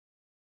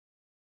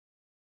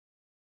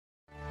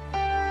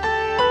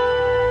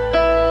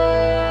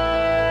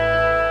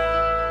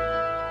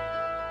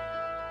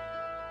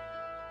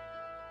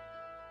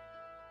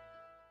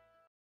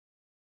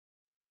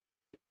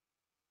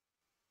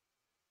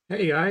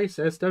Hey guys,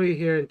 SW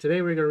here, and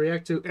today we're gonna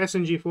react to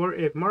SMG4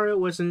 if Mario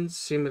was in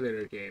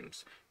simulator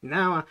games.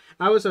 Now,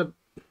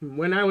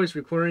 when I was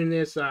recording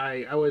this,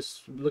 I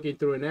was looking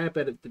through an app,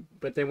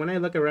 but then when I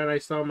look around, I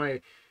saw my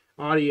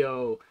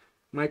audio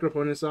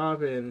microphone is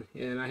off, and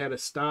I had to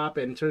stop,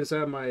 and it turns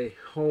out my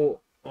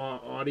whole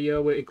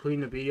audio,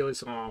 including the video,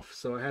 is off,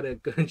 so I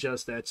had to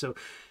adjust that. So,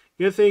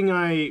 good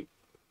thing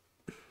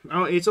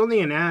Oh, it's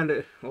only an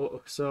ad,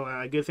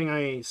 so good thing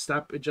I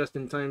stopped just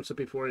in time so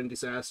before in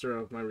disaster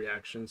of my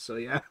reaction. So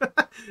yeah,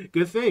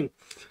 good thing.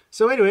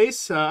 So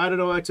anyways, I don't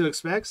know what to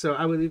expect, so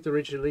I will leave the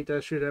original link down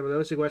down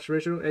below so you can watch the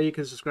original and you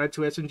can subscribe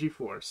to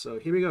SMG4. So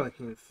here we go.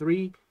 In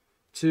 3,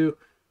 2,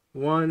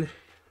 1,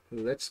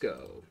 let's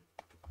go.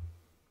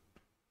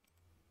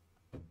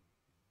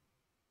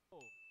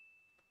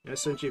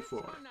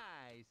 SMG4.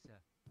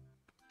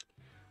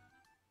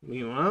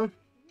 Meanwhile.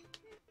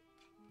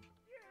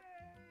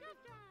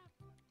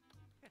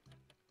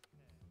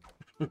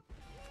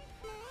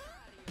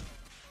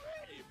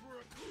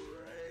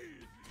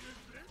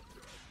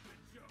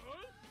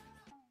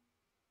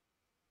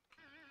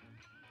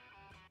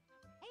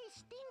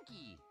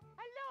 Stinky!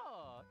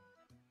 Hello!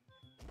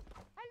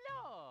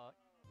 Hello!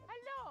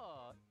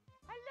 Hello!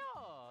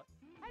 Hello!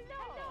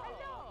 Hello!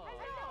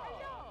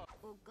 Hello!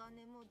 お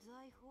金も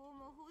財宝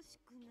も欲し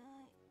くな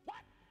い。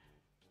What?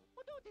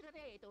 What do you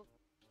say?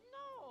 No!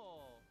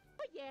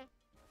 Oh yeah!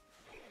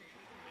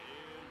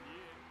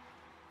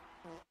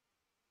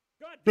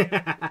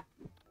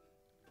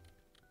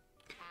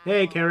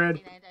 Hey, Karen.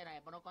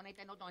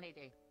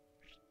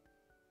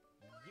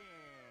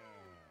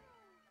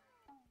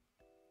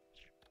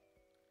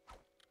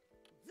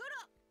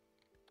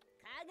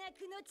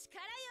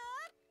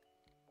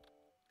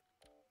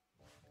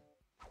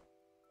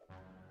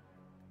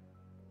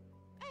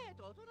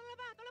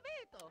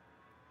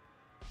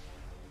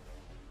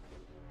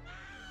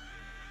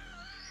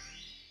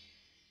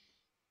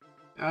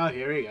 Oh,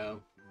 here we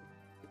go.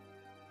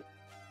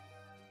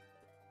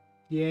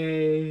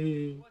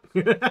 Yay!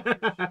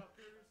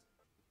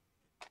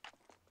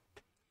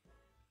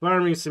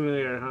 Farming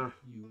simulator, huh?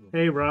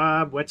 Hey,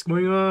 Rob, what's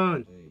going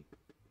on?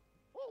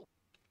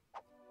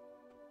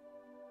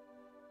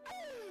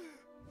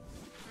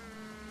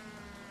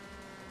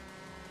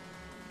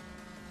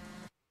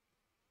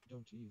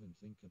 Don't even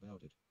think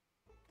about it.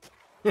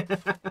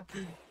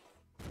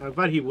 I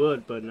thought he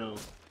would, but no.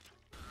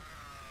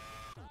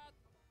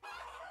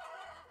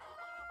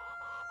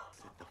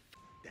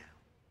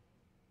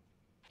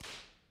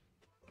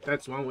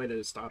 That's one way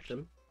to stop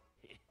him.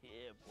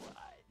 Yeah, boy.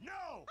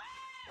 No!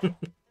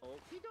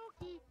 Okie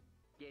dokie.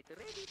 Get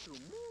ready to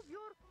move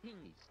your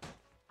thingies.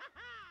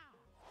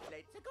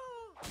 Let's go!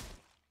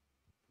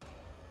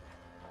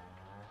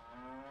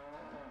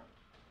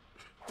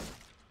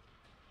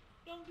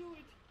 Don't do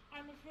it.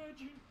 I'm a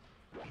virgin.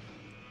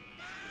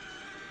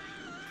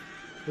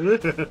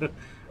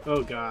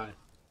 Oh God.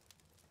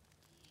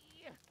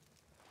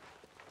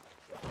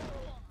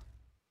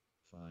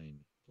 Fine.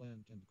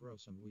 Plant and grow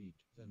some wheat,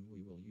 then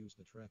we will use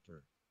the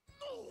tractor.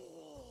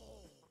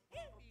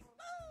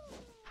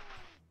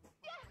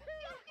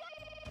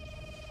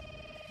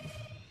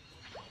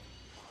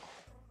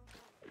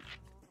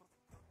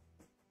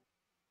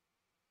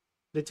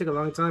 They took a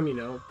long time, you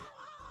know.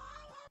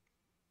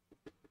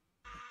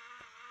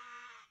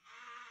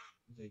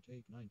 They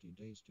take 90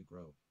 days to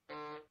grow.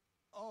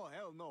 Oh,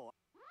 hell no.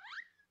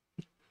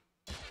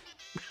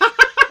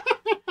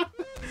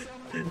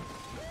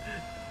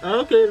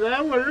 Okay,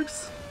 that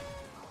works.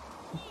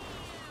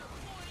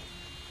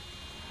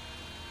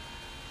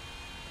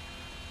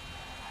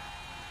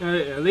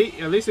 At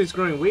least it's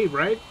growing wheat,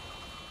 right?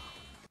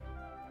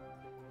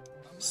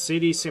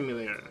 City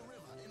simulator.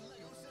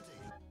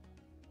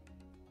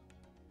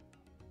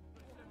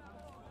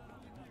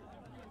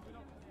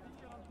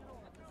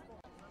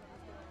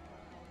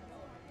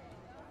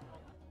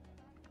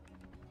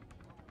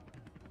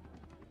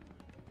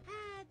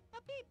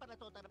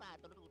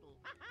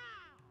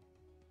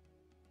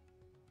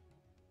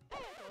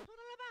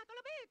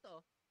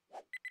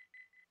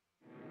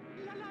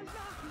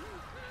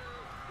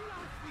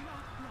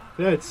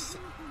 That's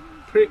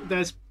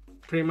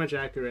pretty much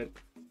accurate.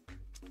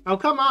 Oh,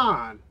 come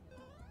on!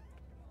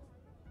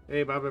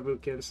 Hey, Baba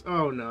Bootkins.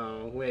 Oh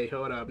no! Wait,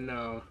 hold up!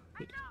 No,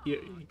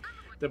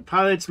 the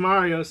pilot's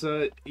Mario,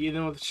 so you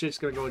know the shit's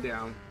gonna go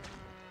down.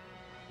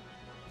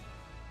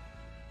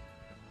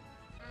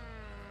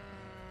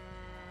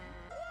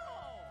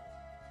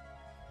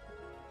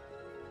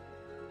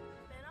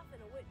 Man, I'm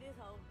finna whip this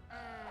hoe.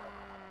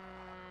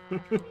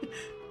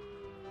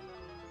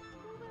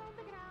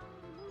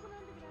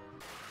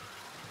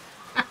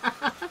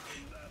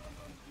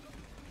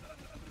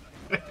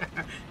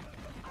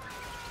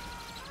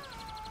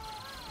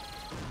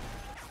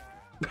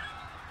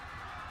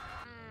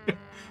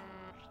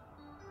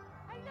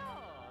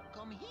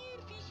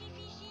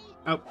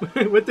 Oh,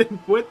 what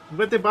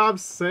did Bob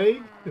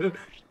say? This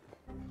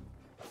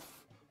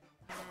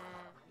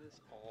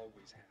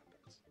always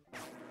happens.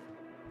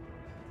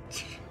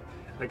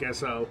 I guess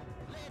so.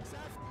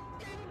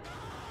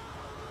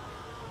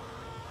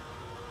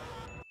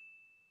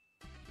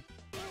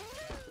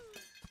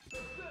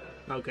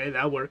 Okay,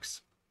 that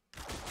works.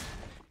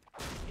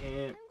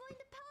 And I'm going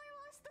to power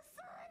wash the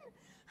sun.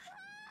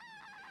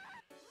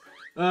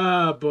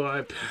 oh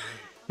boy,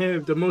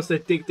 the most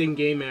addicting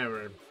game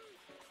ever.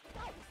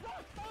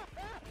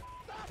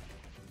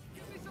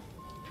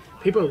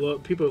 People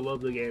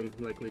love the game,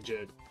 like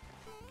legit.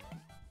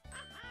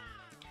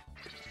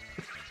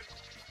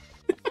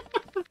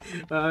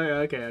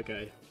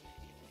 Okay.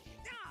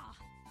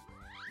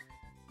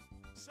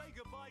 Say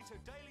goodbye to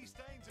daily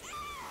stains.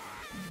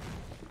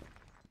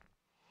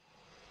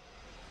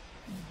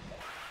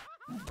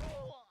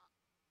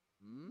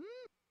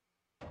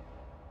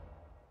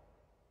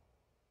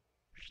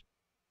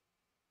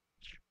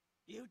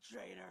 You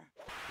traitor.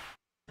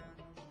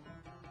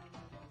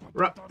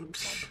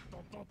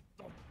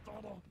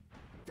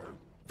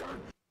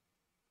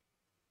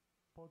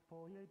 Po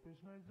twojej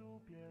pysznej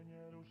zupie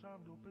nie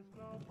ruszam dupy z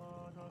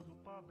klopa. Ta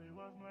zupa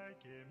była z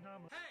mlekiem na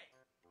Hey!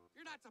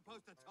 You're not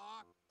supposed to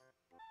talk.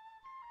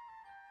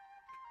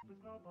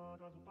 klopa.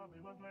 Ta zupa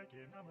była z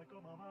mlekiem na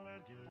mleko mam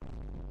alergię.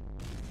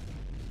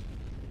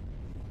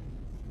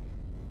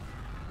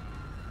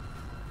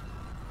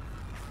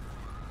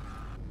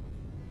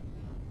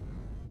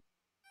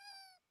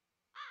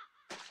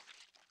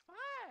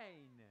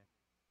 Fine.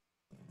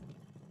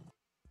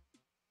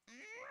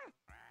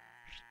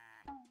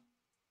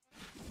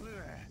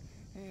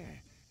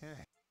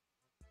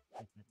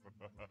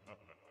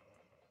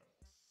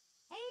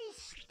 Hey,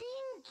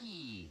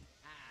 Stinky!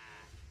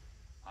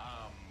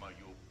 I'm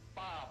your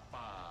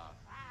papa.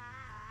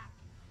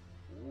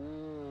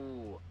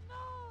 Ooh.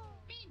 No.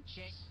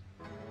 Pinches.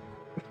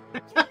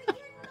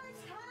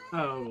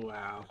 Oh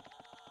wow.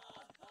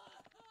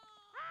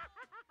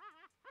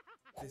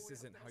 This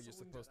isn't how you're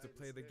supposed to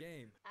play the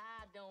game.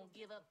 I don't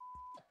give a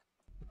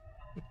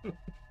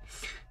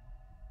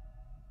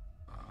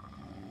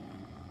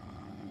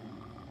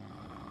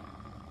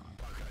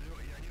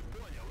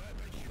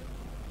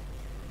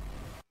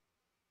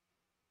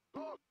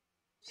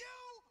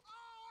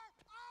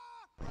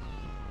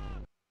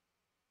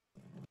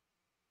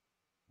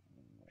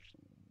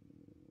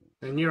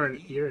And you're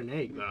an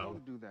egg though.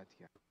 Don't do that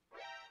here.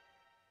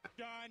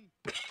 Done.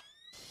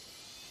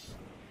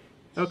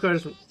 Of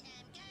course.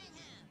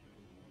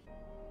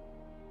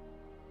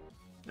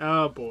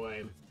 Oh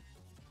boy.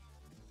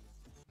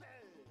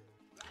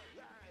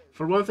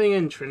 For one thing,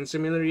 in train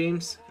simulator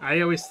games, I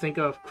always think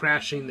of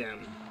crashing them.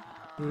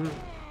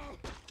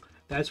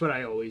 That's what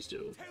I always do.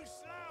 Too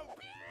slow.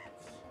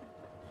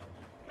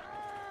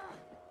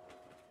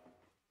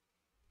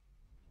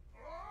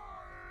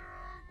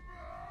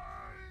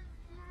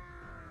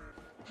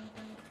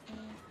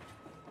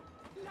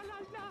 La la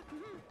la.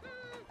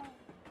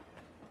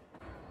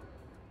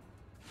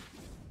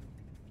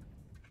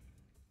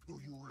 Do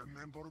you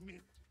remember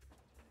me?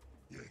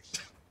 Yes.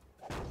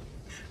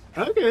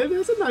 Okay,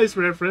 that's a nice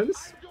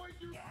reference.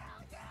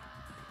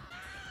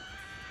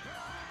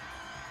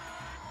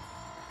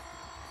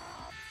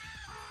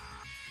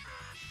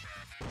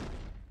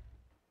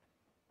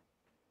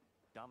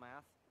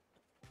 Dumbass.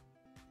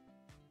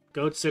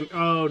 Goat Sim.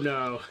 Oh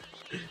no.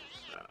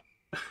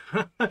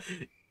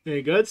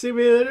 In Goat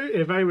Simulator,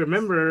 if I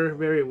remember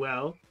very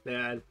well,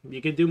 that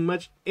you can do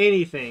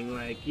anything,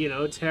 like, you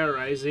know,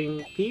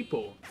 terrorizing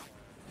people,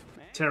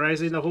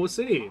 terrorizing the whole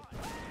city.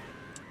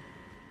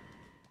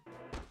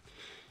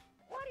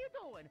 What are you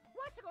doing?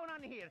 What's going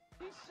on here?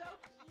 He's so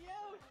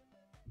cute.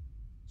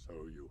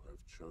 So you have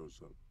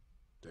chosen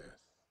death.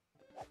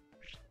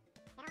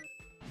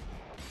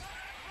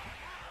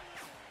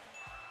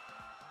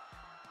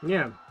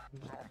 Yeah,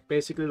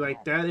 basically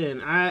like that,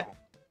 and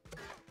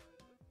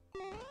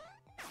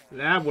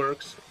that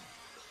works.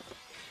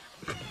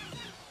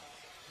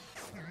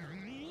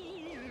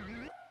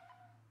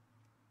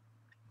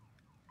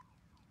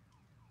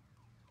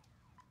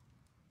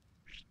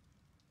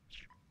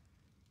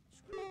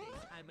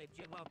 I'm a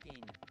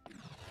jaywalking.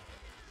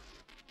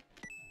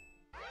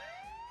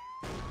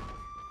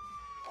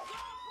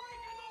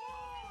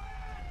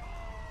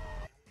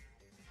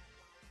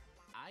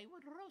 I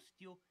would roast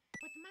you,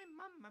 but my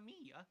mamma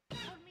mia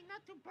told me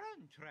not to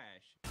burn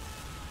trash.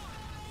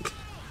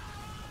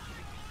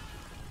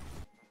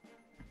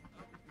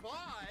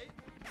 Bye.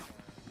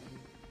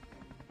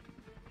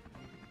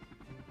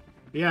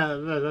 Yeah,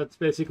 that's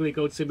basically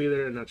Goat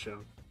Simulator in a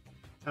nutshell.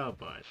 Oh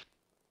boy.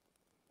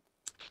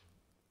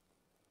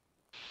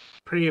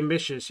 Pretty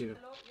ambitious, you know.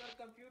 Hello, your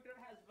computer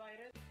has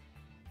virus.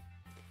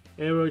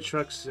 Aero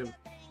Truck Sim.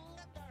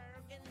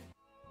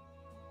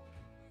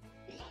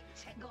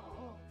 Let's go.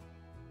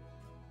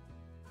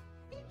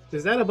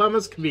 Is that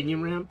Obama's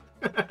convenient ramp?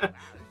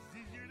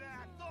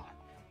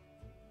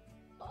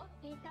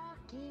 Okie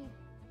dokie.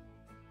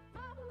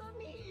 Mamma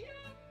mia.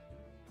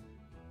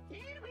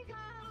 Here we go.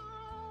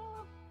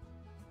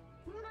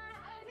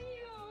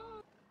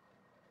 Mario.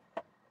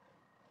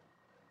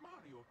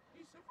 Mario,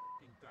 he's so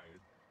f***ing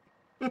tired.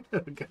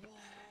 Okay.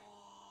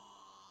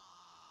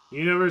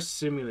 Universe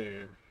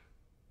Simulator.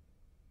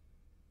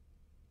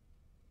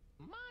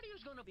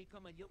 Mario's gonna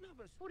become a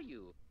universe for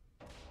you.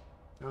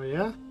 Oh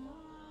yeah?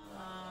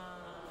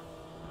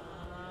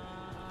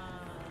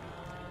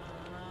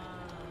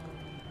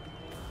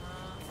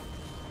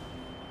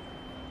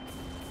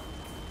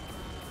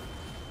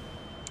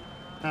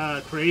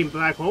 creating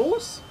black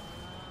holes?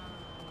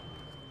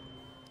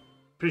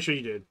 Pretty sure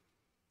you did.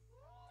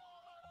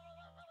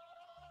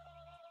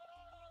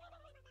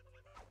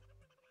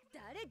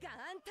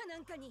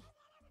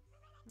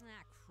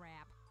 Ah,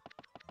 crap.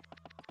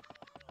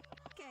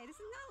 Okay, this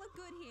does not look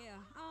good here.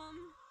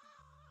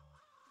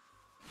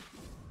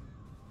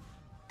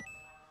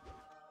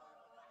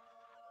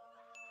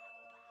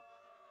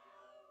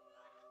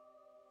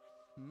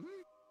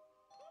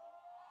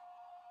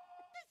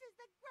 This is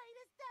the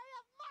greatest day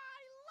of my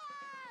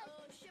life!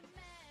 Ocean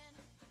man,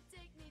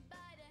 take me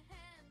by the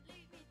hand,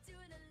 lead me to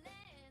the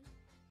land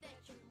that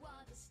you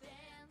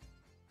understand.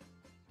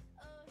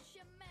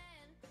 Ocean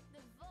man,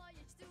 the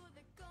voyage to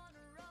the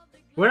corner of the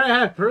globe. Where I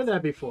have heard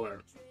that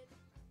before.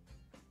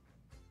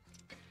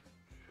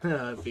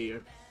 Oh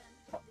dear.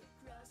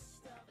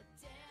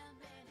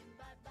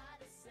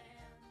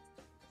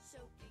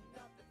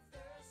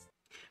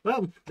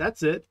 Well,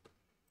 that's it.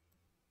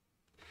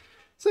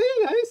 So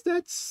yeah, guys,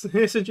 that's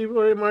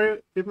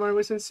SMG4 if Mario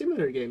was in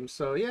similar games.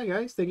 So yeah,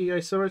 guys, thank you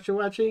guys so much for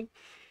watching.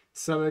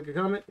 Like a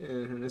comment,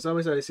 and as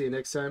always, I'll see you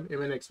next time in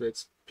my next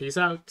vids. Peace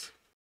out.